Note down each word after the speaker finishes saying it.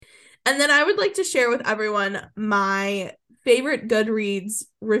And then I would like to share with everyone my favorite Goodreads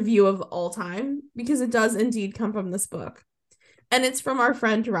review of all time, because it does indeed come from this book. And it's from our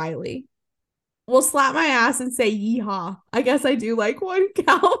friend Riley. We'll slap my ass and say yeehaw. I guess I do like one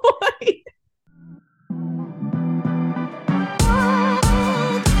cowboy.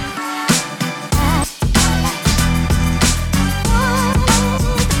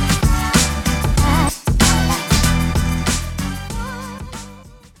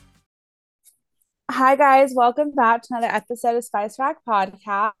 Hi guys, welcome back to another episode of Spice Rack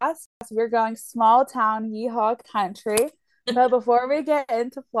Podcast. We're going small town Yeehaw country. But before we get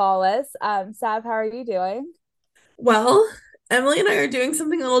into Flawless, Sav, how are you doing? Well, Emily and I are doing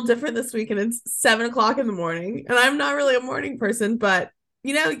something a little different this week, and it's 7 o'clock in the morning. And I'm not really a morning person, but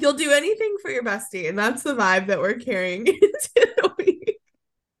you'll do anything for your bestie, and that's the vibe that we're carrying into the week.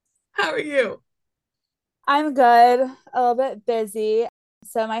 How are you? I'm good, a little bit busy.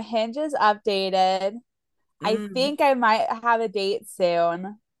 So my Hinge is updated. I Mm, think I might have a date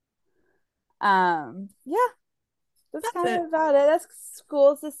soon. Yeah, that's that's kind it. of about it. That's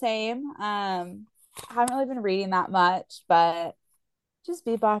school's the same. Haven't really been reading that much, but just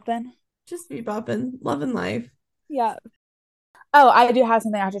be bopping. Just be bopping, loving life. Yeah. Oh, I do have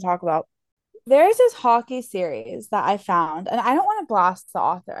something I have to talk about. There's this hockey series that I found, and I don't want to blast the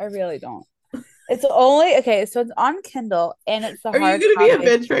author. I really don't. It's only okay, so it's on Kindle and it's the Are you hard gonna be a copy.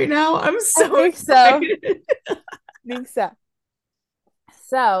 bitch right now? I'm I so think so. excited. I think so.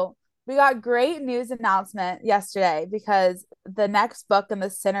 So we got great news announcement yesterday because the next book in the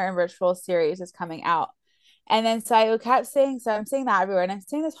Sinner and Ritual series is coming out. And then so I kept saying, so I'm saying that everywhere, and I'm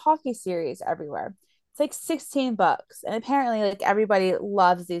seeing this hockey series everywhere. It's like 16 books, and apparently, like everybody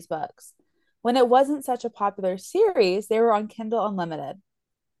loves these books. When it wasn't such a popular series, they were on Kindle Unlimited.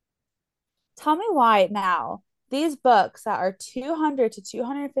 Tell me why now these books that are 200 to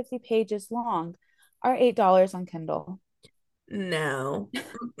 250 pages long are $8 on Kindle. No.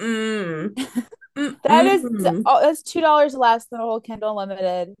 Mm. That is Mm-mm. that's $2 less than a whole Kindle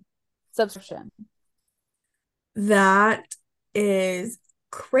Unlimited subscription. That is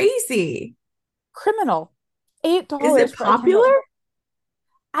crazy. Criminal. Is $8 it for a popular? Kindle.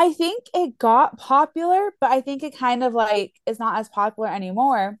 I think it got popular, but I think it kind of like is not as popular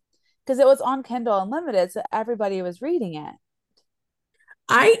anymore because it was on Kindle Unlimited, so everybody was reading it.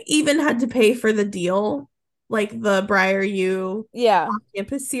 I even had to pay for the deal, like the Briar U Yeah.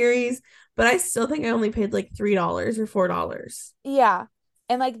 campus series, but I still think I only paid like $3 or $4. Yeah.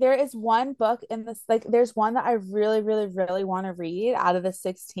 And like there is one book in this, like there's one that I really, really, really want to read out of the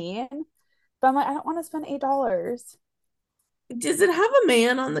 16. But I'm like, I don't want to spend $8. Does it have a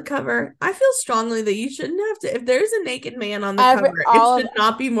man on the cover? I feel strongly that you shouldn't have to. If there's a naked man on the Every cover, it should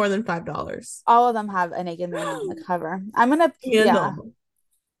not be more than $5. all of them have a naked man on the cover. I'm gonna yeah, Candle.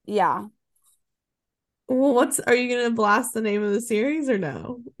 yeah. Well, are you gonna blast the name of the series or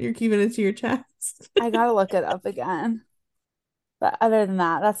no? You're keeping it to your chest. I gotta look it up again. But other than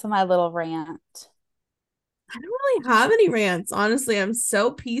that, that's my little rant. I don't really have any rants. Honestly, I'm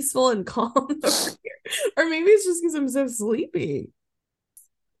so peaceful and calm over here. Or maybe it's just because I'm so sleepy.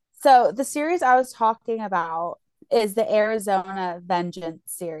 So the series I was talking about is the Arizona Vengeance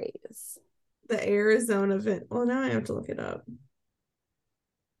series. The Arizona event. Well, now I have to look it up.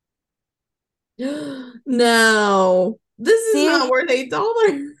 No, this is not See, worth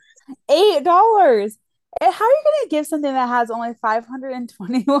 $8. $8. How are you going to give something that has only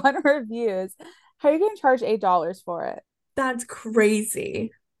 521 reviews? How are you going to charge $8 for it? That's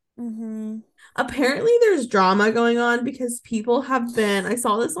crazy. Mm-hmm. Apparently, there's drama going on because people have been. I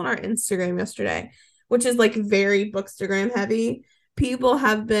saw this on our Instagram yesterday, which is like very Bookstagram heavy. People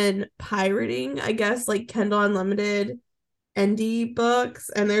have been pirating, I guess, like Kindle Unlimited indie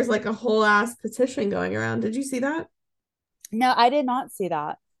books, and there's like a whole ass petition going around. Did you see that? No, I did not see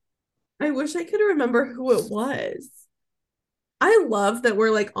that. I wish I could remember who it was. I love that we're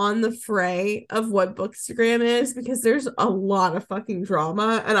like on the fray of what Bookstagram is, because there's a lot of fucking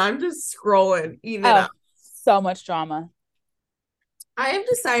drama, and I'm just scrolling, eating it Oh, up. so much drama. I have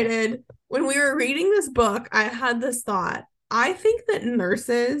decided, when we were reading this book, I had this thought. I think that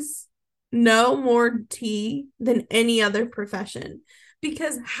nurses know more tea than any other profession,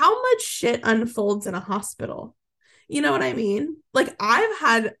 because how much shit unfolds in a hospital? You know what I mean? Like, I've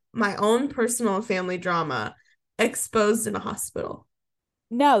had my own personal family drama exposed in a hospital.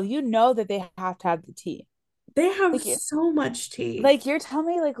 No, you know that they have to have the tea. They have Like you so much tea. like you're telling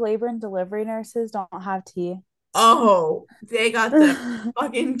me like labor and delivery nurses don't have tea. Oh, they got the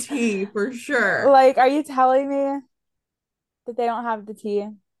fucking tea for sure. Like, are you telling me that they don't have the tea?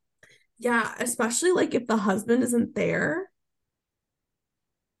 Yeah, especially like if the husband isn't there.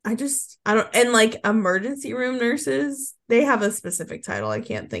 I don't, and like emergency room nurses, they have a specific title. I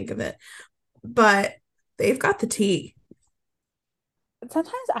can't think of it, but they've got the tea.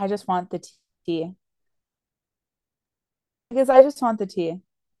 Sometimes I just want the tea because I just want the tea.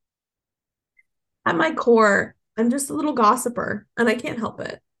 At my core, I'm just a little gossiper and I can't help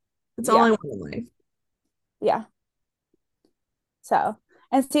it. It's all I Yeah. want in life. Yeah. So,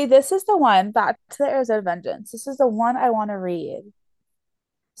 and see, this is the one back to the Arizona Vengeance. This is the one I want to read.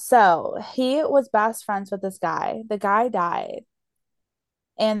 So, he was best friends with this guy. The guy died,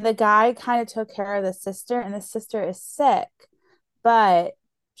 and the guy kind of took care of the sister, and the sister is sick, but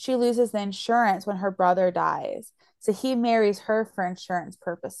she loses the insurance when her brother dies. So, he marries her for insurance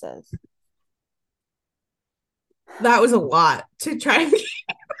purposes. That was a lot to try and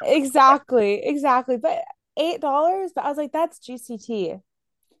Exactly, exactly. But $8, but I was like, that's GCT.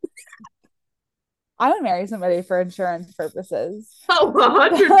 I would marry somebody for insurance purposes. oh,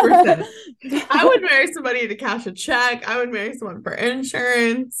 100%. I would marry somebody to cash a check. I would marry someone for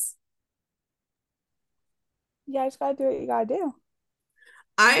insurance. Yeah, I just gotta do what you gotta do.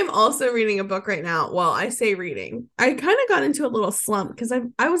 I am also reading a book right now. Well, I say reading. I kind of got into a little slump because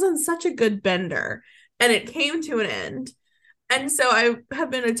I was on such a good bender and it came to an end. And so I have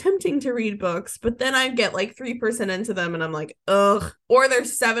been attempting to read books, but then I get like 3% into them and I'm like, ugh. Or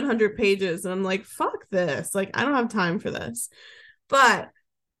there's 700 pages and I'm like, fuck this. Like, I don't have time for this. But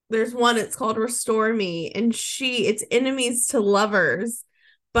there's one, it's called Restore Me, and it's enemies to lovers,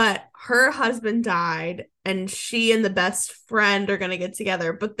 but her husband died and she and the best friend are going to get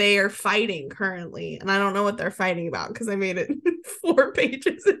together, but they are fighting currently. And I don't know what they're fighting about because I made it 4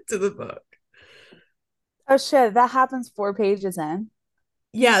 pages into the book. Oh shit, that happens 4 pages in.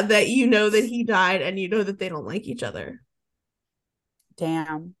 Yeah, that you know that he died and you know that they don't like each other.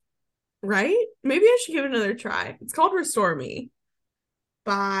 Damn. Right? Maybe I should give it another try. It's called Restore Me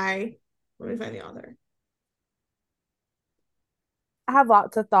by, let me find the author. I have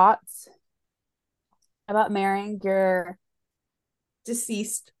lots of thoughts about marrying your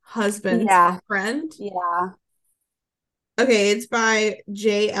Deceased husband's yeah, friend. yeah. Okay, it's by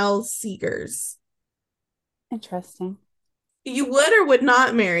J.L. Seegers. Interesting. You would or would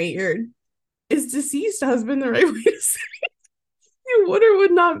not marry your is deceased husband the right way to say it? You would or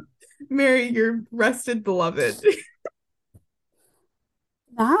would not marry your rested beloved.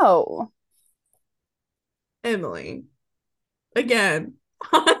 No. Emily. Again,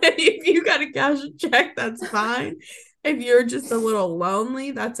 if you got to cash a check, that's fine. If you're just a little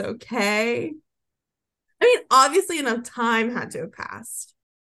lonely, that's okay. I mean, obviously enough time had to have passed.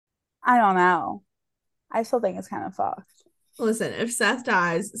 I don't know. I still think it's kind of fucked. Listen, if Seth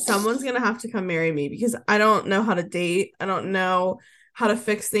dies, someone's gonna have to come marry me because I don't know how to date. I don't know how to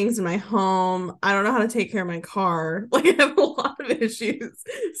fix things in my home. I don't know how to take care of my car. Like I have a lot of issues.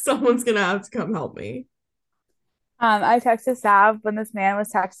 Someone's gonna have to come help me. I texted Sav when this man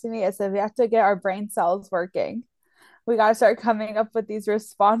was texting me. I said we have to get our brain cells working. We gotta start coming up with these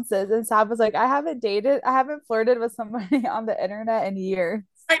responses. And Sav was like, I haven't flirted with somebody on the internet in years.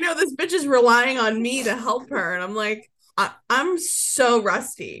 I know this bitch is relying on me to help her, and I'm like, I'm so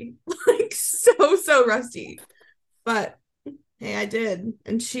rusty, like so rusty. But hey, I did,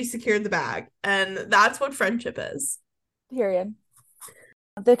 and she secured the bag, and that's what friendship is. Period.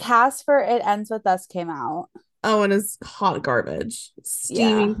 The cast for It Ends With Us came out. Oh, and it's hot garbage,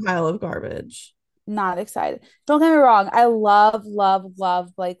 steaming Yeah, pile of garbage. not excited. Don't get me wrong. I love, love,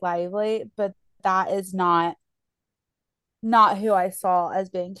 love Blake Lively, but that is not who I saw as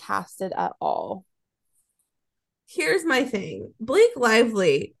being casted at all. Here's my thing. Blake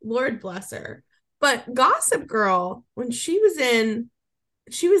Lively, Lord bless her. But Gossip Girl, when she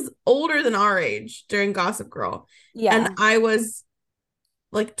was older than our age during Gossip Girl. And Yeah. I was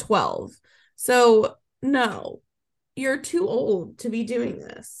like 12. So, no, you're too old to be doing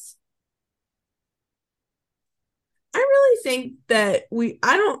this. I really think that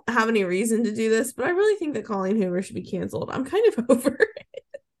I don't have any reason to do this, but I really think that Colleen Hoover should be canceled. I'm kind of over it.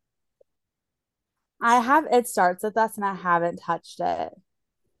 I have It Starts With Us and I haven't touched it.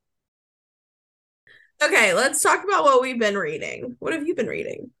 Okay, let's talk about what we've been reading. What have you been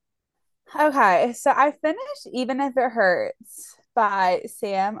reading? Okay, so I finished Even If It Hurts by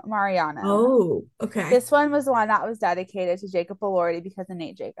Sam Mariano. Oh, okay. This one was the one that was dedicated to Jacob Elordi because of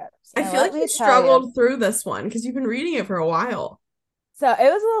Nate Jacobs. I And feel let like you me tell you, struggled through this one because you've been reading it for a while. so it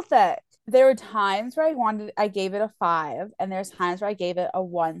was a little thick. There were times where I gave it a 5, and there's times where I gave it a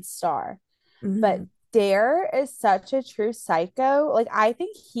 1 star. But Mm. Dare is such a true psycho. Like, I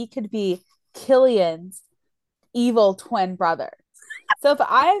think he could be Killian's evil twin brother. So if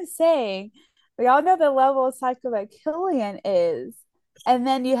I'm saying, we all know the level of psycho that Killian is, and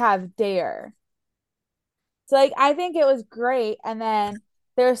then you have Dare. So like I think it was great. And then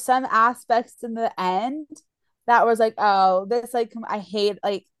there's some aspects in the end that was like, oh, this like I hate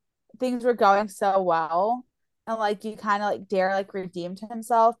like things were going so well. And like you kind of like Dare like redeemed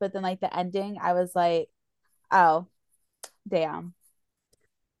himself, but then like the ending, I was like, oh, damn.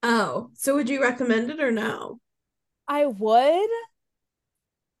 Oh, so would you recommend it or no? I would.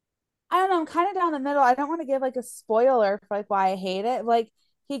 I don't know, I'm kind of down the middle. I don't want to give like a spoiler for like why I hate it. Like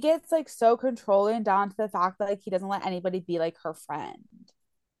he gets like so controlling down to the fact that like he doesn't let anybody be like her friend.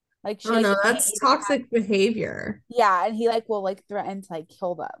 Like she Oh like no, can't that's even have, toxic behavior. yeah, and he like will like threaten to like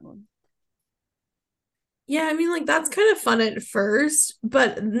kill them. Yeah, I mean, like that's kind of fun at first,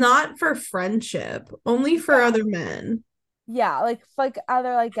 but not for friendship, only for Yeah. other men. Yeah, like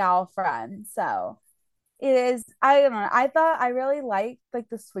other like gal friends. So it is, I don't know. I thought I really liked like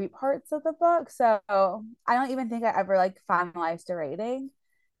the sweet parts of the book. So I don't even think I ever like finalized a rating.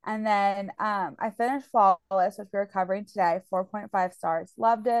 And then I finished Flawless, which we were covering today, 4.5 stars.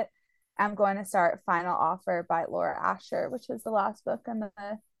 Loved it. I'm going to start Final Offer by Laura Asher, which is the last book in the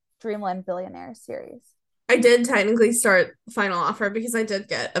Dreamland Billionaires series. I did technically start Final Offer because I did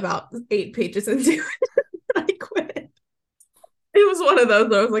get about 8 pages into it. I quit. It was one of those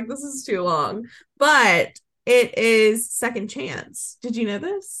that I was like, this is too long. But it is Second Chance. Did you know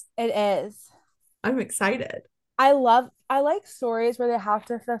this? It is. I'm excited. I like stories where they have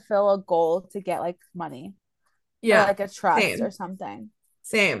to fulfill a goal to get like money or Yeah, like a trust or same. something.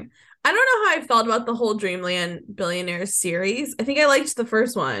 Same. I don't know how I felt about the whole Dreamland Billionaires series. I think I liked the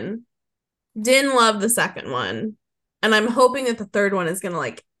first one. Didn't love the second one. And I'm hoping that the third one is gonna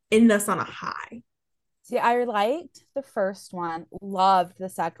like end us on a high. See, I liked the first one, loved the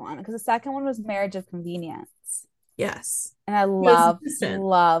second one because the second one was Marriage of Convenience. Yes. And I He was love, assistant.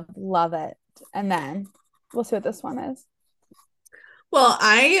 love, love it. And then we'll see what this one is. Well,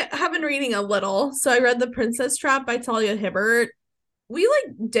 I have been reading a little. So I read The Princess Trap by Talia Hibbert. We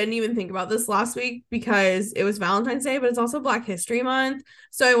like didn't even think about this last week because it was Valentine's Day, but it's also Black History Month.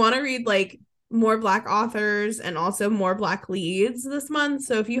 So I want to read like more Black authors and also more Black leads this month.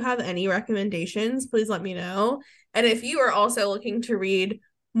 So if you have any recommendations, please let me know. And if you are also looking to read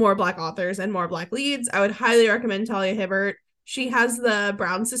more Black authors and more Black leads, I would highly recommend Talia Hibbert. She has the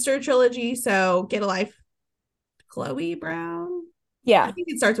Brown Sister trilogy, so Get a Life, Chloe Brown. I Yeah. think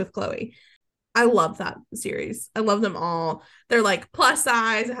it starts with Chloe. I love that series. I love them all. They're like plus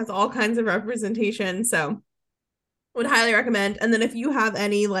size, it has all kinds of representation. So would highly recommend. And then if you have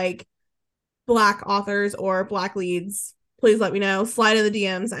any like Black authors or Black leads, please let me know. Slide in the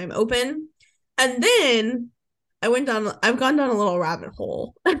DMs. I'm open. And then I've gone down a little rabbit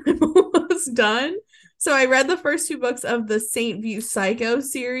hole. I'm almost done. So I read the first two books of the Saint View Psycho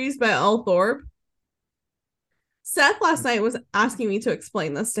series by L. Thorpe. Seth last night was asking me to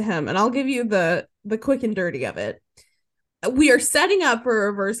explain this to him, and I'll give you the quick and dirty of it. We are setting up for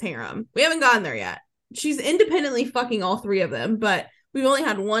a reverse harem. We haven't gotten there yet. She's independently fucking all three of them, but we've only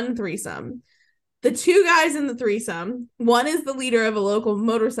had one threesome. The two guys in the threesome, one is the leader of a local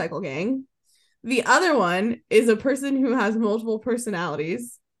motorcycle gang. The other one is a person who has multiple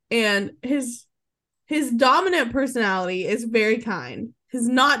personalities, and his dominant personality is very kind. His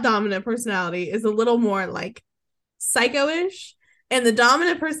not dominant personality is a little more like psycho-ish, and the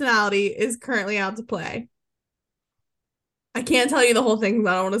dominant personality is currently out to play. I can't tell you the whole thing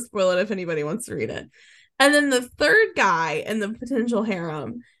because I don't want to spoil it if anybody wants to read it. And then the third guy in the potential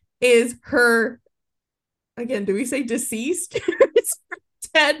harem is her, again, do we say deceased? It's her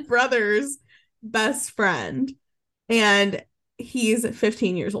dead brother's best friend. And he's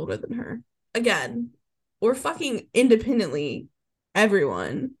 15 years older than her. Again, we're fucking independently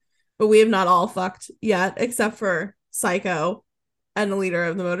everyone, but we have not all fucked yet, except for Psycho and the leader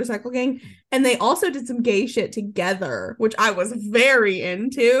of the motorcycle gang. And they also did some gay shit together, which I was very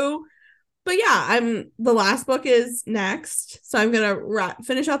into. But yeah, I'm the last book is next, so I'm gonna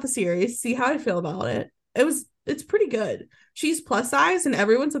finish out the series, see how I feel about it. It's pretty good. She's plus size and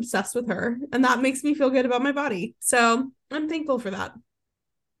everyone's obsessed with her, and that makes me feel good about my body. So I'm thankful for that.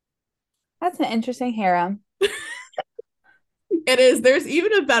 That's an interesting harem. It is. There's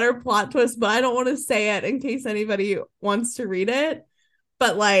even a better plot twist, but I don't want to say it in case anybody wants to read it.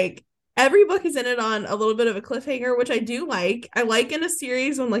 But like every book is in it on a little bit of a cliffhanger, which I do like. I like in a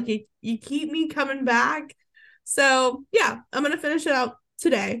series when like you keep me coming back. So yeah, I'm gonna finish it out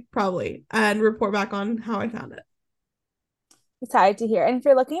today probably and report back on how I found it. Excited to hear. And if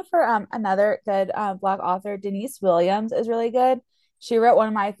you're looking for another good Black author, Denise Williams is really good. She wrote one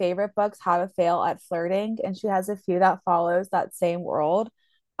of my favorite books, How to Fail at Flirting, and she has a few that follows that same world.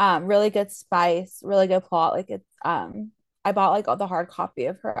 Really good spice, really good plot. Like it's I bought like the hard copy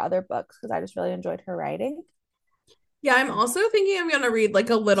of her other books because I just really enjoyed her writing. Yeah, I'm also thinking I'm gonna read like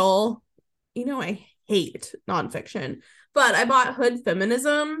a little, I hate nonfiction, but I bought Hood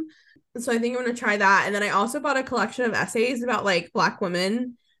Feminism. So I think I'm gonna try that. And then I also bought a collection of essays about like Black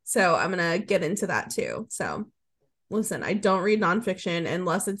women. So I'm gonna get into that too. So listen, I don't read nonfiction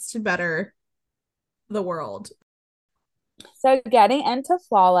unless it's to better the world. So getting into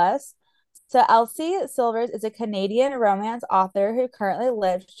Flawless. So Elsie Silvers is a Canadian romance author who currently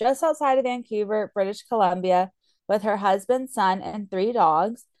lives just outside of Vancouver, British Columbia, with her husband, son, and 3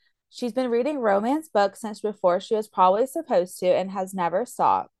 dogs. She's been reading romance books since before she was probably supposed to and has never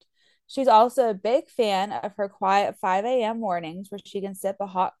stopped. She's also a big fan of her quiet 5 a.m. mornings where she can sip a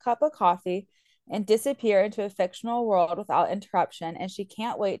hot cup of coffee and disappear into a fictional world without interruption, and she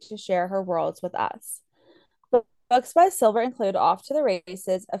can't wait to share her worlds with us. Books by Silver include Off to the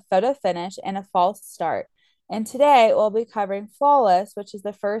Races, A Photo Finish, and A False Start. And today we'll be covering Flawless, which is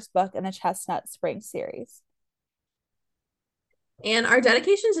the first book in the Chestnut Spring series. And our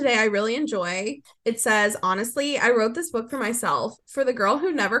dedication today, I really enjoy. It says, honestly, I wrote this book for myself, for the girl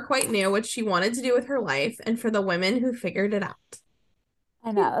who never quite knew what she wanted to do with her life, and for the women who figured it out.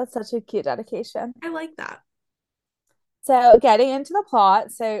 I know, that's such a cute dedication. I like that. So, getting into the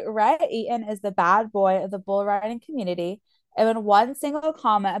plot, so Rhett Eaton is the bad boy of the bull riding community, and when one single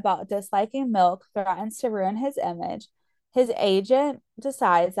comment about disliking milk threatens to ruin his image, his agent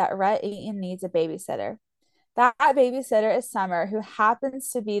decides that Rhett Eaton needs a babysitter. That babysitter is Summer, who happens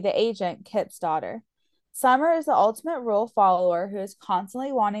to be the agent Kip's daughter. Summer is the ultimate rule follower who is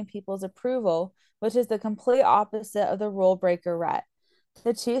constantly wanting people's approval, which is the complete opposite of the rule breaker Rhett.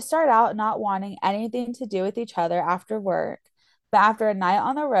 The two start out not wanting anything to do with each other after work, but after a night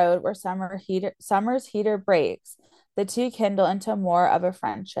on the road where Summer's heater breaks, the two kindle into more of a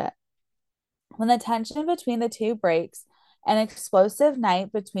friendship. When the tension between the two breaks, an explosive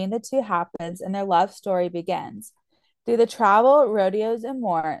night between the two happens and their love story begins. Through the travel, rodeos, and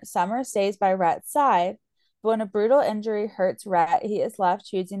more, Summer stays by Rhett's side, but when a brutal injury hurts Rhett, he is left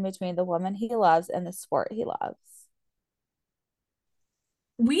choosing between the woman he loves and the sport he loves.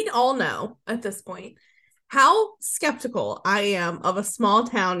 We'd all know at this point how skeptical I am of a small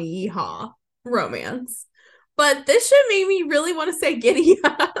town yeehaw romance. But this shit made me really want to say giddy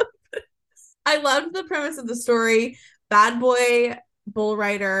up. I loved the premise of the story. Bad boy bull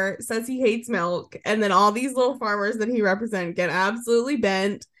rider says he hates milk, and then all these little farmers that he represents get absolutely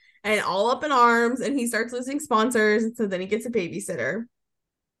bent and all up in arms, and he starts losing sponsors, and so then he gets a babysitter.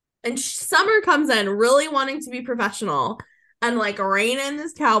 And Summer comes in really wanting to be professional and like rein in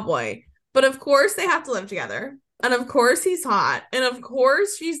this cowboy. But of course, they have to live together. And of course, he's hot. And of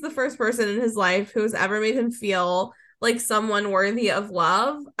course, she's the first person in his life who has ever made him feel like someone worthy of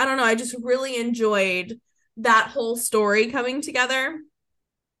love. I don't know. I just really enjoyed that whole story coming together.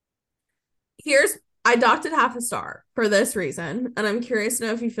 I docked it half a star for this reason. And I'm curious to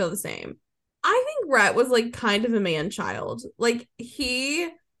know if you feel the same. I think Rhett was like kind of a man child. Like he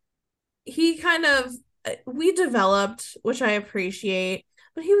kind of we developed, which I appreciate,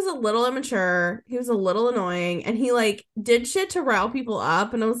 but he was a little immature, he was a little annoying, and he like did shit to rile people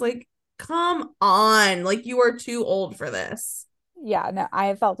up, and I was like, come on, like you are too old for this. Yeah, no,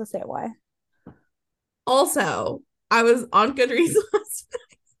 I felt the same way. Also, I was on Goodreads last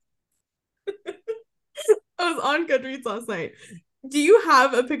night. I was on Goodreads last night. Do you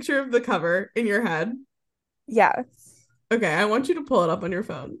have a picture of the cover in your head? Yes. Okay, I want you to pull it up on your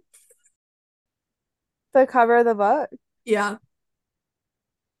phone. The cover of the book. Yeah.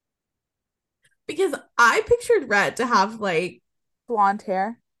 Because I pictured Rhett to have like Blonde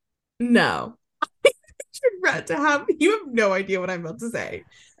hair. no. I pictured Rhett to have you have no idea what I'm about to say.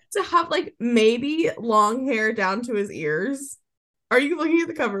 To have like maybe long hair down to his ears. Are you looking at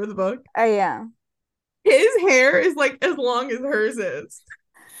the cover of the book? I am. His hair is like as long as hers is.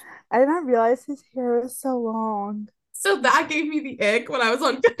 I did not realize his hair was so long. So that gave me the ick when I was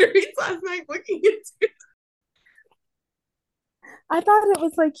on Goodreads last night looking into it. I thought it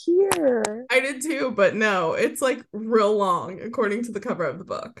was like here. I did too, but no, it's like real long according to the cover of the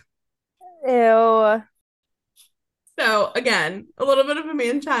book. Ew. So again, a little bit of a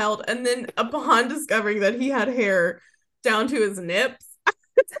man child, and then upon discovering that he had hair down to his nips.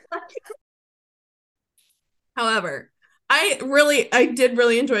 However, I did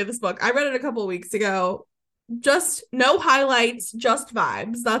really enjoy this book. I read it a couple weeks ago. Just no highlights, just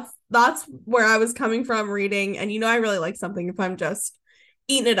vibes. That's where I was coming from reading, and I really like something if I'm just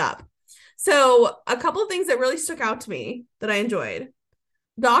eating it up. So a couple of things that really stuck out to me that I enjoyed.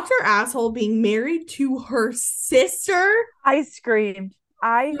 Dr. Asshole being married to her sister. I screamed.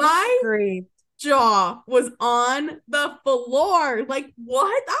 I My screamed. jaw was on the floor. Like,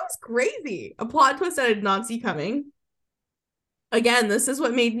 what? That was crazy. A plot twist I did not see coming. Again, this is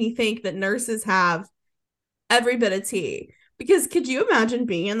what made me think that nurses have every bit of tea. Because could you imagine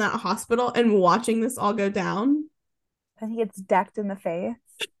being in that hospital and watching this all go down? And he gets decked in the face.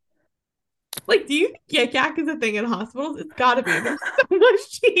 Like, do you think yik yak is a thing in hospitals? It's gotta be. There's so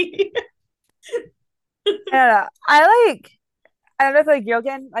much tea. I don't know. I don't know if like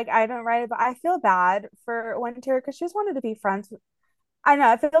Yogan, like I don't write it, but I feel bad for Winter because she just wanted to be friends with, I know,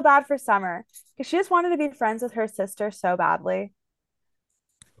 I feel bad for Summer because she just wanted to be friends with her sister so badly.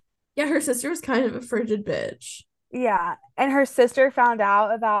 Yeah, her sister was kind of a frigid bitch. Yeah. And her sister found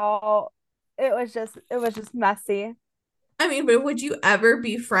out about it was just messy. I mean, but would you ever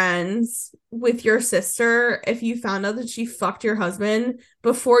be friends with your sister if you found out that she fucked your husband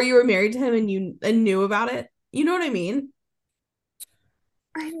before you were married to him and you and knew about it? You know what I mean?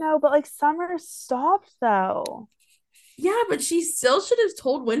 I know, but like Summer stopped though. Yeah, but she still should have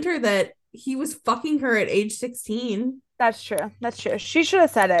told Winter that he was fucking her at age 16. That's true. That's true. She should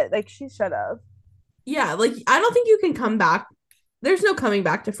have said it. Like she should have. Yeah, like I don't think you can come back. There's no coming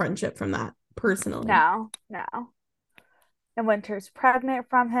back to friendship from that, personally. No, no. And Winter's pregnant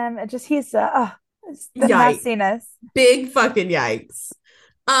from him. It just he's it's the Yikes. messiness. Big fucking yikes.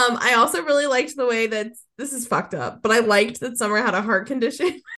 I also really liked the way that this is fucked up, but I liked that Summer had a heart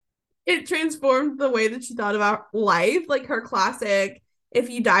condition. It transformed the way that she thought about life, like her classic if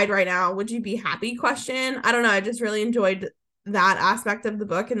you died right now, would you be happy question. I don't know, I just really enjoyed that aspect of the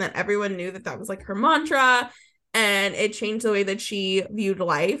book and that everyone knew that that was like her mantra, and it changed the way that she viewed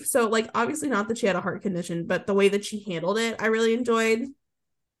life. So like obviously not that she had a heart condition, but the way that she handled it I really enjoyed.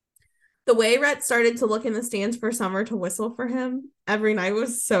 The way Rhett started to look in the stands for Summer to whistle for him every night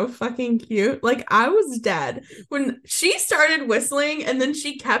was so fucking cute. Like, I was dead. When she started whistling and then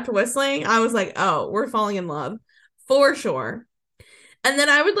she kept whistling, I was like, oh, we're falling in love for sure. And then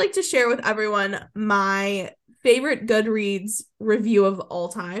I would like to share with everyone my favorite Goodreads review of all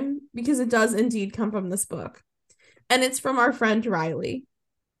time, because it does indeed come from this book. And it's from our friend Riley.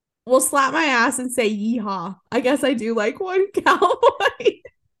 We'll slap my ass and say yeehaw. I guess I do like one cowboy.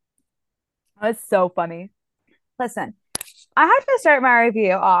 It's so funny. Listen, I have to start my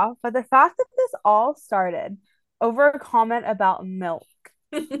review off, but the fact that this all started over a comment about milk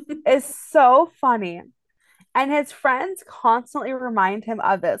is so funny. And his friends constantly remind him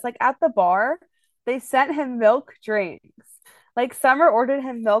of this. Like at the bar, they sent him milk drinks. Like Summer ordered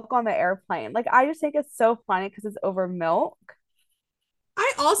him milk on the airplane. Like I just think it's so funny because it's over milk.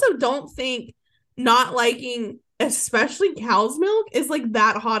 I also don't think not liking especially cow's milk is like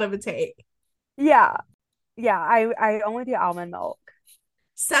that hot of a take. Yeah. Yeah. I only do almond milk.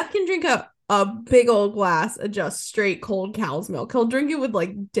 Seth can drink a big old glass of just straight cold cow's milk. He'll drink it with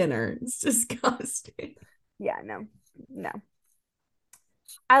like dinner. It's disgusting. Yeah, no, no.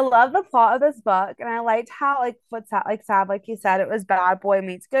 I love the plot of this book, and I liked how what's that like sad, like you said, it was bad boy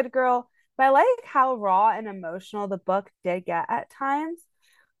meets good girl. But I like how raw and emotional the book did get at times.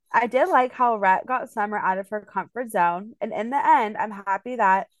 I did like how Rhett got Summer out of her comfort zone, and in the end, I'm happy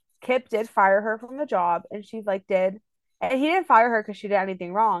that Kip did fire her from the job, and she like did, and he didn't fire her because she did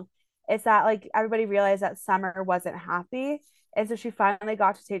anything wrong. It's that like everybody realized that Summer wasn't happy, and so she finally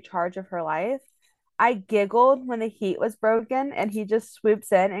got to take charge of her life. I giggled when the heat was broken and he just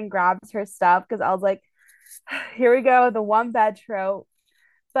swoops in and grabs her stuff because I was like, here we go, the one bed trope.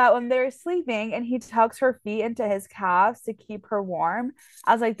 But when they're sleeping and he tucks her feet into his calves to keep her warm,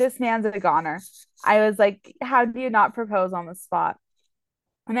 I was like, this man's a goner. I was like, how do you not propose on the spot?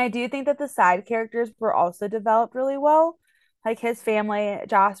 And I do think that the side characters were also developed really well, like his family,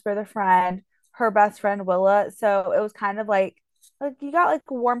 Jasper, the friend, her best friend, Willa. So it was kind of like you got like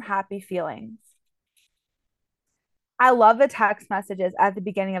warm, happy feelings. I love the text messages at the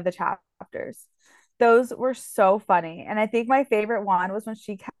beginning of the chapters. Those were so funny. And I think my favorite one was when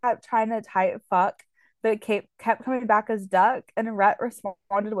she kept trying to type fuck, but it kept coming back as duck, and Rhett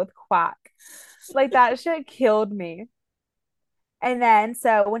responded with quack. Like that shit killed me. And then,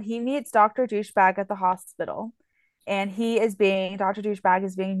 so when he meets Dr. Douchebag at the hospital, and Dr. Douchebag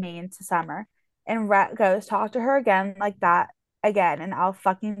is being mean to Summer, and Rhett goes, talk to her again like that again, and I'll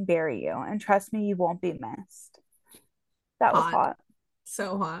fucking bury you. And trust me, you won't be missed. That was Hot. hot.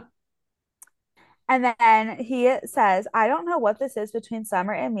 So hot. And then he says, I don't know what this is between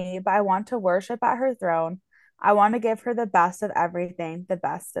Summer and me, but I want to worship at her throne. I want to give her the best of everything, the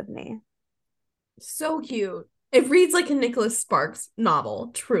best of me. So cute. It reads like a Nicholas Sparks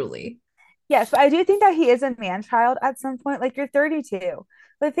novel, truly. Yes, but I do think that he is a man child at some point. Like you're 32.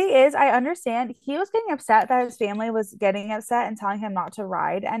 The thing is, I understand he was getting upset that his family was getting upset and telling him not to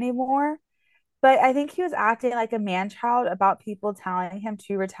ride anymore. But I think he was acting like a man child about people telling him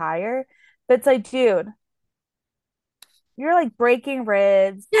to retire. But it's like, dude, you're like breaking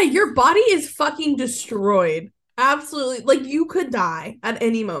ribs. Yeah, your body is fucking destroyed. Absolutely. Like you could die at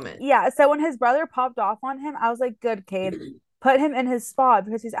any moment. Yeah. So when his brother popped off on him, I was like, good, Cade. Put him in his spot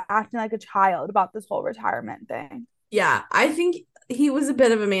because he's acting like a child about this whole retirement thing. Yeah, I think he was a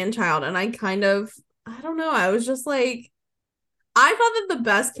bit of a man child, and I don't know. I was just like, I thought that the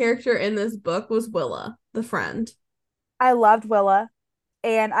best character in this book was Willa, the friend. I loved Willa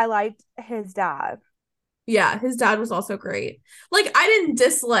and I liked his dad. Yeah, his dad was also great. Like, I didn't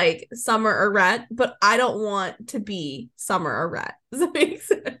dislike Summer or Rhett, but I don't want to be Summer or Rhett. Does that make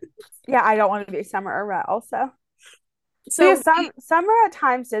sense? Yeah, I don't want to be Summer or Rhett also. So, Because Summer at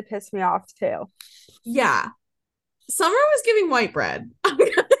times did piss me off too. yeah, Summer was giving white bread.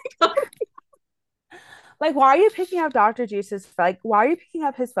 Like, why are you picking up Dr. Juice's, like, why are you picking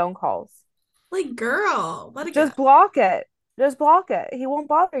up his phone calls? Like, girl, let it go. Just block it. Just block it. He won't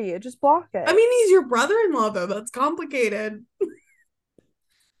bother you. Just block I it. mean, he's your brother-in-law, though. That's complicated.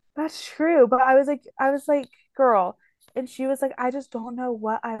 That's true. But I was like, girl. And she was like, I just don't know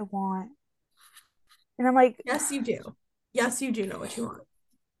what I want. And I'm like, Yes, you do. Yes, you do know what you want.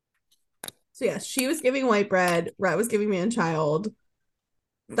 So yes, she was giving white bread. Rhett was giving man child.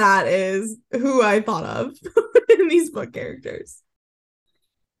 That is who I thought of in these book characters.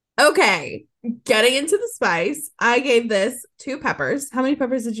 Okay, getting into the spice, I gave this 2 peppers. How many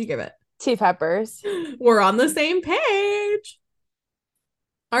peppers did you give it? two peppers. We're on the same page.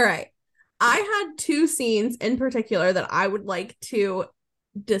 All right. I had 2 scenes in particular that I would like to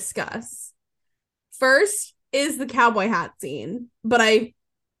discuss. First is the cowboy hat scene, but I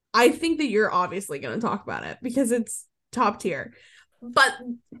think that you're obviously going to talk about it because it's top tier. But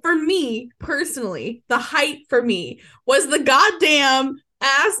for me personally, the height for me was the goddamn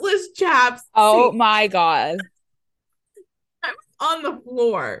assless chaps Oh scene. my God. I was on the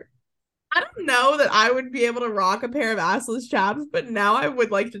floor. I don't know that I would be able to rock a pair of assless chaps, but now I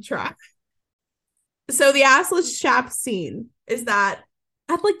would like to try. So the assless chaps scene is that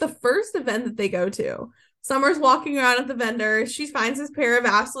at like the first event that they go to, Summer's walking around at the vendor. She finds this pair of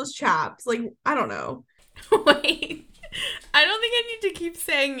assless chaps. Like, I don't know. Wait. I don't think I need to keep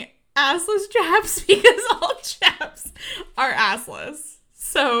saying assless chaps because all chaps are assless.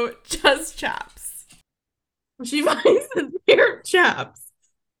 So just chaps. She finds this pair of chaps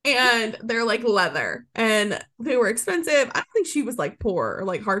and they're like leather and they were expensive. I don't think she was like poor or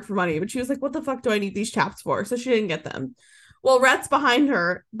like hard for money, but she was like, what the fuck do I need these chaps for? So she didn't get them. Well, Rhett's behind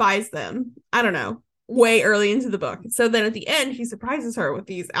her, buys them. I don't know, way early into the book. So then at the end, he surprises her with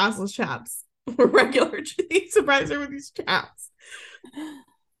these assless chaps. Regular, he surprises her with these chaps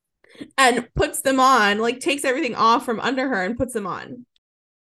and puts them on, like takes everything off from under her and puts them on.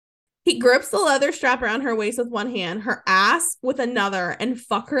 He grips the leather strap around her waist with one hand, her ass with another, and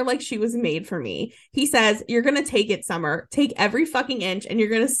fuck her like she was made for me. He says, you're going to take it, Summer. Take every fucking inch, and you're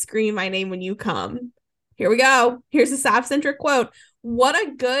going to scream my name when you come. Here we go. Here's a Sap-centric quote. What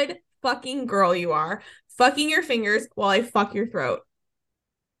a good fucking girl you are. Fucking your fingers while I fuck your throat.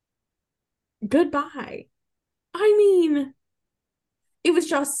 Goodbye. I mean, it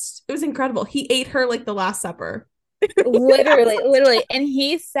was incredible. He ate her like the Last Supper. Literally. And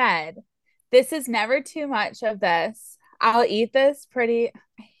he said, this is never too much of this. I'll eat this pretty.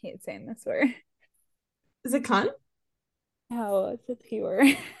 I hate saying this word. Is it cunt? No, it's a P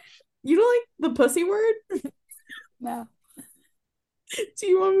word. You don't like the pussy word? No. Do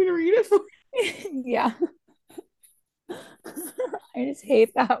you want me to read it for you? Yeah. I just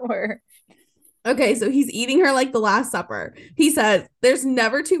hate that word. Okay, so he's eating her like the Last Supper. He says, there's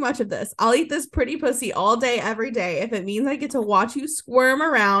never too much of this. I'll eat this pretty pussy all day, every day, if it means I get to watch you squirm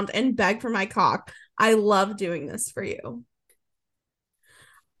around and beg for my cock. I love doing this for you.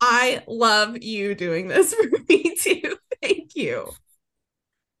 I love you doing this for me too. Thank you.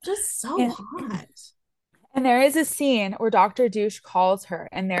 Just so hot. And there is a scene where Dr. Douche calls her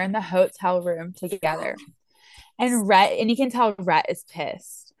and they're in the hotel room together. And you can tell Rhett is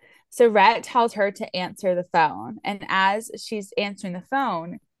pissed. So Rhett tells her to answer the phone. And as she's answering the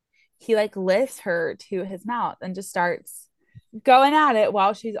phone, he like lifts her to his mouth and just starts going at it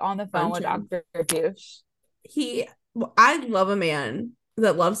while she's on the phone with Dr. Douche. I love a man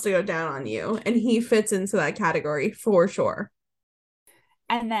that loves to go down on you, and he fits into that category for sure.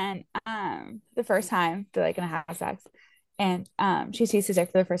 And then the first time they're like gonna have sex, and she sees his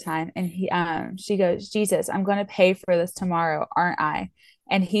dick for the first time, and she goes, Jesus, I'm gonna pay for this tomorrow, aren't I?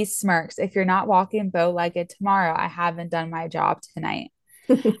 And he smirks, if you're not walking bow-legged tomorrow, I haven't done my job tonight.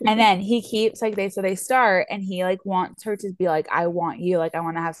 And then he keeps like they start and he like wants her to be like, I want you, like I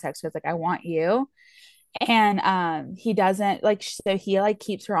want to have sex with, like I want you. And he doesn't like, so he like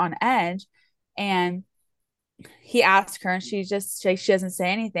keeps her on edge. And he asks her and she doesn't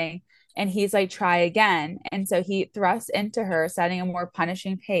say anything. And he's like, try again. And so he thrusts into her, setting a more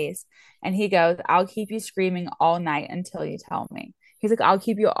punishing pace. And he goes, I'll keep you screaming all night until you tell me. He's like, I'll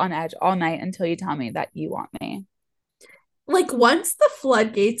keep you on edge all night until you tell me that you want me. Like once the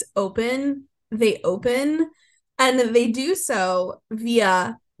floodgates open, they open, and they do so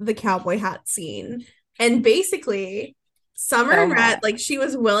via the cowboy hat scene. And basically, Summer So and Rhett, hot. like she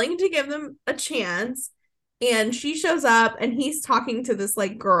was willing to give them a chance, and she shows up and he's talking to this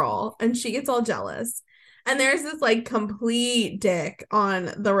like girl and she gets all jealous. And there's this like complete dick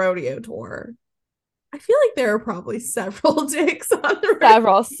on the rodeo tour. I feel like there are probably several dicks on the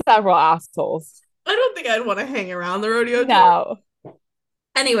rodeo. Several assholes. I don't think I'd want to hang around the rodeo tour. No.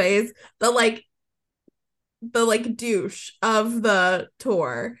 Anyways, the douche of the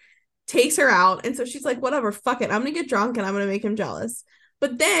tour takes her out, and so she's like, whatever, fuck it, I'm gonna get drunk and I'm gonna make him jealous.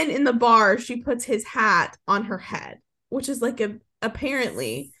 But then in the bar she puts his hat on her head, which is like a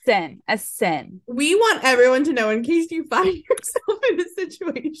apparently A sin. we want everyone to know, in case you find yourself in a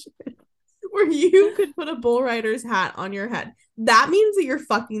situation where you could put a bull rider's hat on your head, that means that you're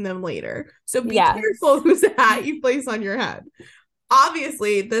fucking them later, so be Yes. careful whose hat you place on your head.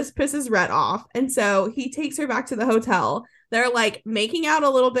 Obviously this pisses Rhett off, and so he takes her back to the hotel. They're like making out a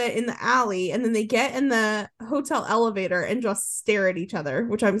little bit in the alley, and then they get in the hotel elevator and just stare at each other,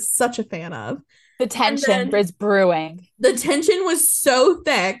 which I'm such a fan of. The And tension then is brewing. the tension was so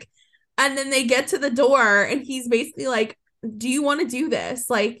thick, and then they get to the door and he's basically like, do you want to do this?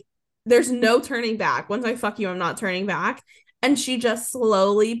 Like, there's no turning back. Once I fuck you, I'm not turning back. And she just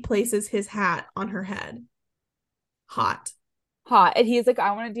slowly places his hat on her head. Hot. Hot. And he's like,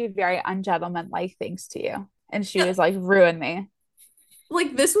 I want to do very ungentlemanlike things to you. And she Yeah. was like, ruin me.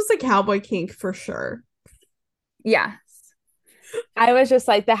 Like, this was a cowboy kink for sure. Yes. I was just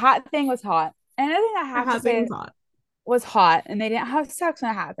like, the hat thing was hot. And another thing I The have to hat thing say was hot. was hot, and they didn't have sex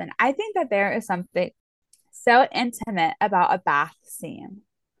when it happened. I think that there is something so intimate about a bath scene.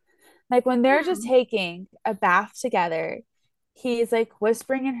 Like when they're just Hmm. taking a bath together, he's like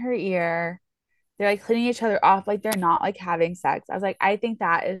whispering in her ear. They're like cleaning each other off, like they're not like having sex. I was like, I think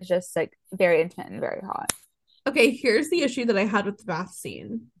that is just like very intimate and very hot. Okay, here's the issue that I had with the bath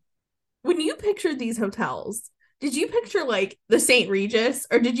scene. When you pictured these hotels, did you picture like the St. Regis,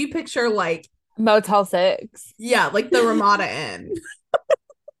 or did you picture like, Motel 6. yeah, like the Ramada Inn?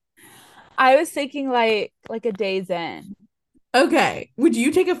 I was thinking like a Days Inn. Okay, would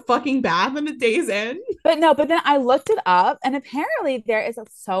you take a fucking bath in a Days Inn? But no, but then I looked it up, and apparently there is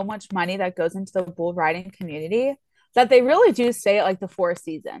so much money that goes into the bull riding community that they really do stay at like the Four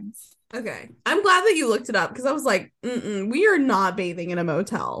Seasons. Okay, I'm glad that you looked it up, because I was like, we are not bathing in a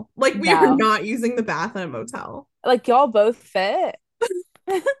motel. Like, we are No, not using the bath in a motel. like y'all both fit.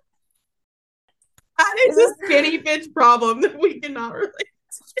 That is a skinny bitch problem that we cannot relate.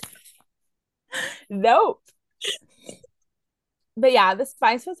 Nope. But yeah, the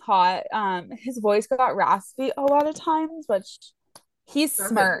spice was hot. His voice got raspy a lot of times, which he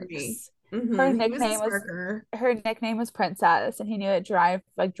smirks. Her He was a nickname was smirker. her nickname was Princess, and he knew it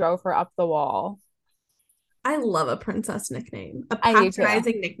drove her up the wall. I love a princess nickname, a I do too.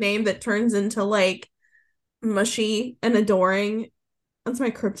 patronizing nickname that turns into like mushy and adoring. That's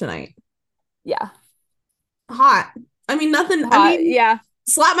my kryptonite. Yeah. Hot. I mean, nothing. I Hot. mean, Yeah.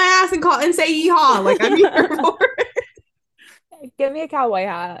 slap my ass and call and say yeehaw. Like, I'm here for it. Give me a cowboy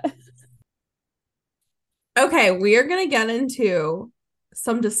hat. Okay, we are gonna get into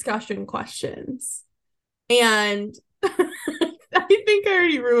some discussion questions. And I think I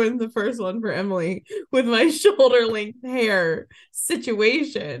already ruined the first one for Emily with my shoulder length hair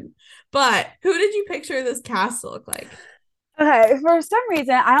situation. But who did you picture this cast to look like? Okay, for some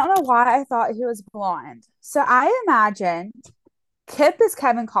reason, I don't know why I thought he was blonde. So I imagined Kip is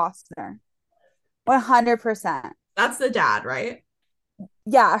Kevin Costner. 100%. That's the dad, right?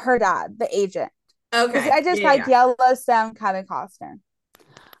 Yeah, her dad, the agent. Okay. I just Yeah, like yeah. Yellowstone Kevin Costner.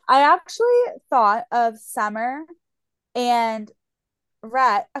 I actually thought of Summer and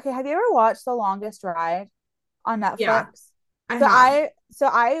Rhett. Okay, have you ever watched The Longest Ride on Yeah, Netflix? I So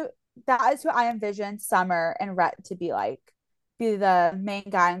have. that is who I envisioned Summer and Rhett to be like, be the main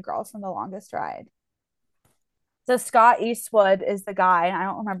guy and girl from The Longest Ride. So Scott Eastwood is the guy, and I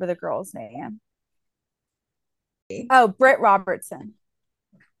don't remember the girl's name. Oh, Britt Robertson.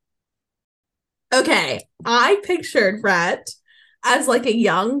 Okay. I pictured Rhett as like a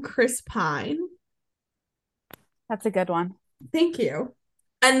young Chris Pine. That's a good one. Thank you.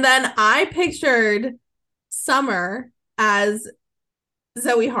 And then I pictured Summer as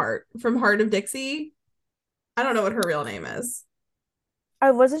Zoe Hart from Heart of Dixie. I don't know what her real name is.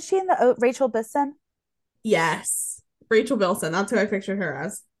 Oh, wasn't she in the Rachel Bisson? Yes. Rachel Bilson. That's who I pictured her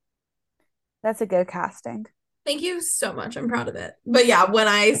as. That's a good casting. Thank you so much. I'm proud of it. But yeah, when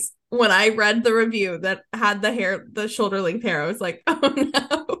I read the review that had the shoulder length hair, I was like, oh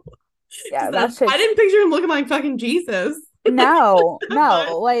no. Yeah, that Because I shit's didn't picture him looking like fucking Jesus. no, But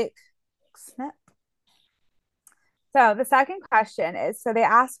no, like snip. So the second question is, so they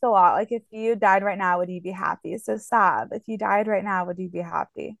ask a lot, like if you died right now, would you be happy? So Sab, if you died right now, would you be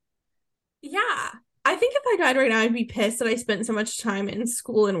happy? yeah, I think if I died right now, I'd be pissed that I spent so much time in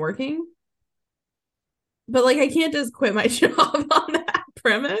school and working. But like, I can't just quit my job on that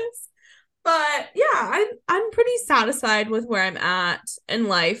premise. But yeah, I'm pretty satisfied with where I'm at in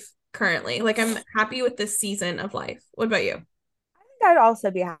life currently. Like, I'm happy with this season of life. What about you? I think I'd also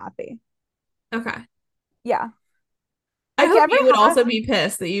be happy. Okay. Yeah. I Like hope ever you would had also be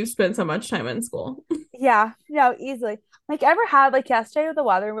pissed that you've spent so much time in school. yeah, no, easily. Like ever had like yesterday the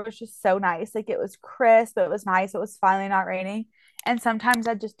weather was just so nice. Like it was crisp, it was nice, it was finally not raining. And sometimes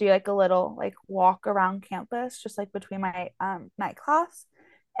I'd just do like a little like walk around campus, just like between my night class.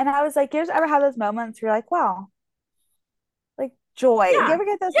 And I was like, you ever had those moments where you're like, wow, like joy. You Yeah. ever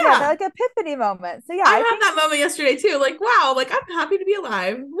get those? Yeah, they're Yeah. like epiphany moments. So yeah, I I had think that moment yesterday too. Like, wow, like I'm happy to be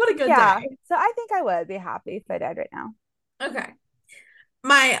alive. What a good yeah. day. So I think I would be happy if I died right now. Okay.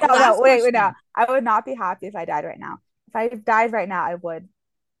 My No, no, last wait, no. question. I would not be happy if I died right now. If I died right now, I would.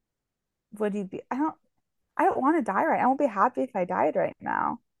 Would you be? I don't want to die right. I won't be happy if I died right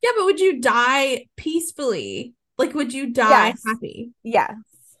now. Yeah, but would you die peacefully? Like, would you die Yes. happy? Yes.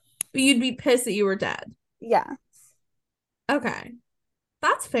 But you'd be pissed that you were dead. Yeah. Okay.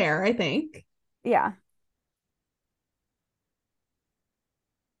 That's fair, I think. Yeah.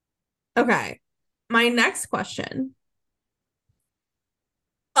 Okay. My next question.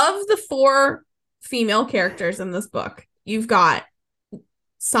 Of the four female characters in this book, you've got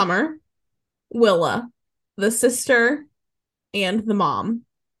Summer, Willa, the sister, and the mom.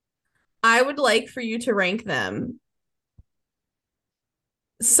 I would like for you to rank them.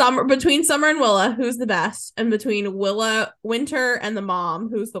 Between Summer and Willa, who's the best? And between Willa, Winter, and the mom,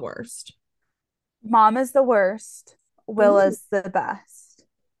 who's the worst? Mom is the worst. Ooh. Willa's the best.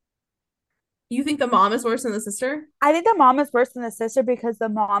 You think the mom is worse than the sister? I think the mom is worse than the sister because the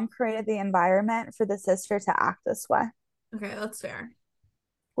mom created the environment for the sister to act this way. Okay, that's fair.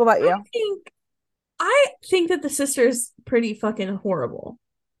 What about I you? think I think that the sister's pretty fucking horrible.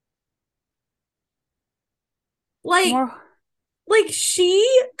 Like More like she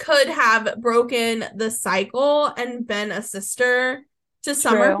could have broken the cycle and been a sister to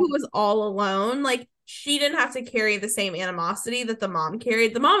Summer true. who was all alone. Like she didn't have to carry the same animosity that the mom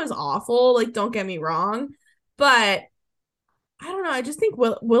carried. The mom is awful, like don't get me wrong, but I don't know. I just think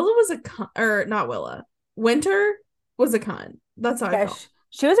Willa was a cunt, or not Willa. Winter was a cunt. That's how I Yeah, felt.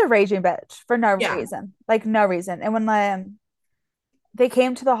 she was a raging bitch for no Yeah, reason. Like no reason. And when they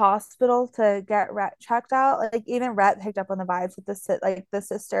came to the hospital to get Rhett checked out, like even Rhett picked up on the vibes with the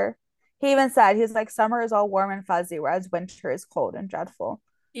sister. He even said he was like summer is all warm and fuzzy, whereas winter is cold and dreadful.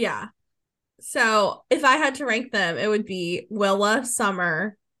 yeah. So if I had to rank them, it would be Willa,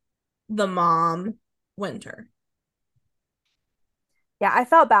 Summer, the mom, Winter. Yeah, I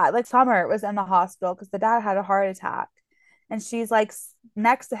felt bad. Like Summer was in the hospital because the dad had a heart attack, and she's like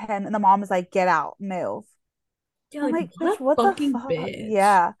next to him, and the mom is like, "Get out, move." Yeah, I'm like like, what "Bitch, a what the fucking fuck?" bitch.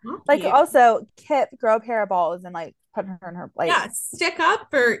 Yeah. Fuck Like you. also, Kip grow a pair of balls and like put her in her like, Yeah, stick up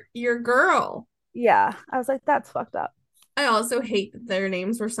for your girl. yeah. I was like, that's fucked up. I also hate that their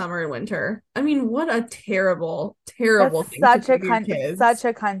names were Summer and Winter. I mean, what a terrible, terrible That's thing to do to your kids. such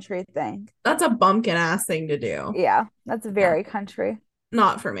a country thing. That's a bumpkin ass thing to do. Yeah, that's Yeah, very country.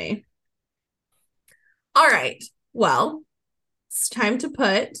 not for me. All right. Well, it's time to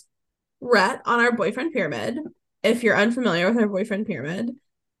put Rhett on our boyfriend pyramid. If you're unfamiliar with our boyfriend pyramid,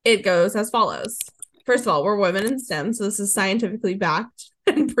 it goes as follows. First of all, we're women in STEM, so this is scientifically backed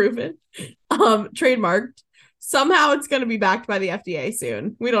and proven, trademarked. Somehow it's going to be backed by the FDA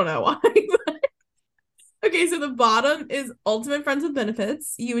soon. We don't know why. Okay, so the bottom is ultimate friends with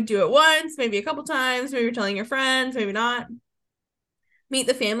benefits. You would do it once, maybe a couple times, maybe you're telling your friends, maybe not. Meet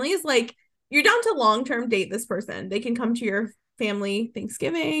the families. Like you're down to long-term date this person. They can come to your family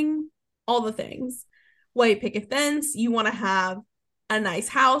Thanksgiving, all the things. White picket fence. You want to have a nice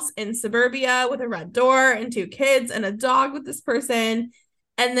house in suburbia with a red door and two kids and a dog with this person.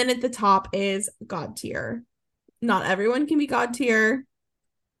 And then at the top is God tier. Not everyone can be God tier.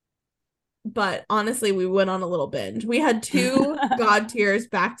 but honestly, we went on a little binge. We had two God tiers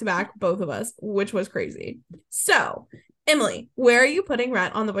back to back, both of us, which was crazy. So, Emily, where are you putting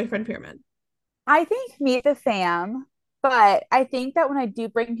Rhett on the boyfriend pyramid? I think Meet the Fam, but I think that when I do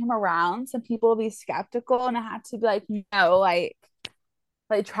bring him around, some people will be skeptical, and I have to be like, no, like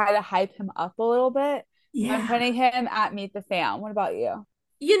try to hype him up a little bit. I'm Yeah. putting him at Meet the Fam. What about you?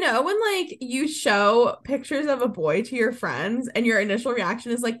 You know, when like you show pictures of a boy to your friends and your initial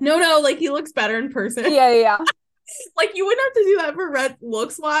reaction is like, no, no, like he looks better in person. Yeah, yeah, Like you wouldn't have to do that for Rhett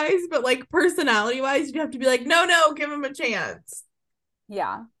looks wise, but like personality wise, you'd have to be like, no, no, give him a chance.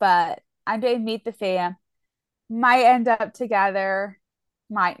 yeah. But I'm doing Meet the Fam. Might end up together,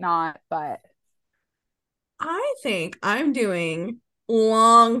 might not, but I think I'm doing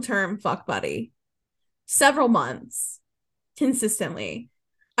long-term fuck buddy, several months consistently.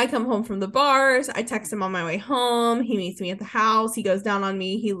 I come home from the bars, I text him on my way home, he meets me at the house, he goes down on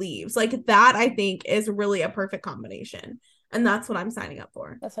me, he leaves. Like that, I think, is really a perfect combination. And that's what I'm signing up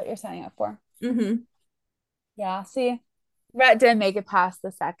for. that's what you're signing up for. Mm-hmm. Yeah, see, Rhett didn't make it past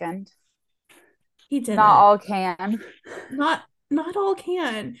the second. He Not didn't. all can. Not all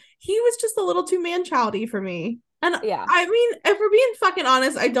can. He was just a little too man-childy for me. And Yeah. I mean, if we're being fucking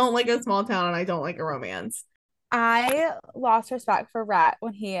honest, I don't like a small town and I don't like a romance. I lost respect for Rhett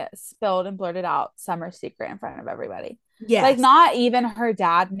when he spilled and blurted out Summer's secret in front of everybody. Like, Yes. not even her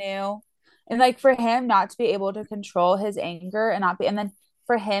dad knew. And like for him not to be able to control his anger and not be, and then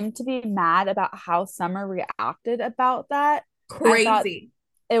for him to be mad about how Summer reacted about that, I thought Crazy.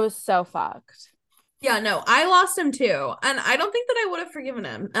 it was so fucked. Yeah, no, I lost him too. And I don't think that I would have forgiven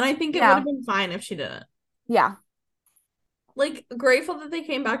him. And I think it would have No. been fine if she didn't. Yeah. Like, grateful that they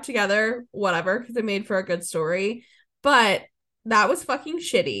came back together, whatever, because it made for a good story. But that was fucking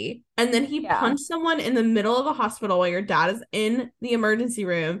shitty. And then he Yeah. punched someone in the middle of a hospital while your dad is in the emergency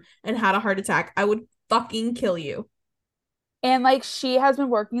room and had a heart attack. I would fucking kill you. And like she has been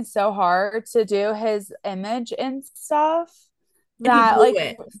working so hard to do his image and stuff And he that blew like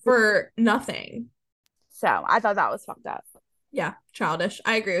it for nothing. so I thought that was fucked up. Yeah, childish.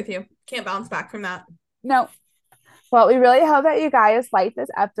 I agree with you. Can't bounce back from that. No. Well, we really hope that you guys liked this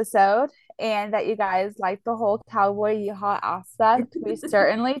episode and that you guys liked the whole cowboy yeehaw aspect. We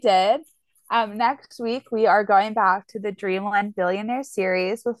certainly did. Next week, we are going back to the Dreamland Billionaires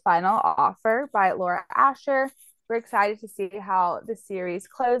series with Final Offer by Laura Asher. We're excited to see how the series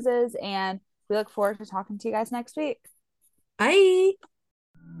closes, and we look forward to talking to you guys next week. Bye.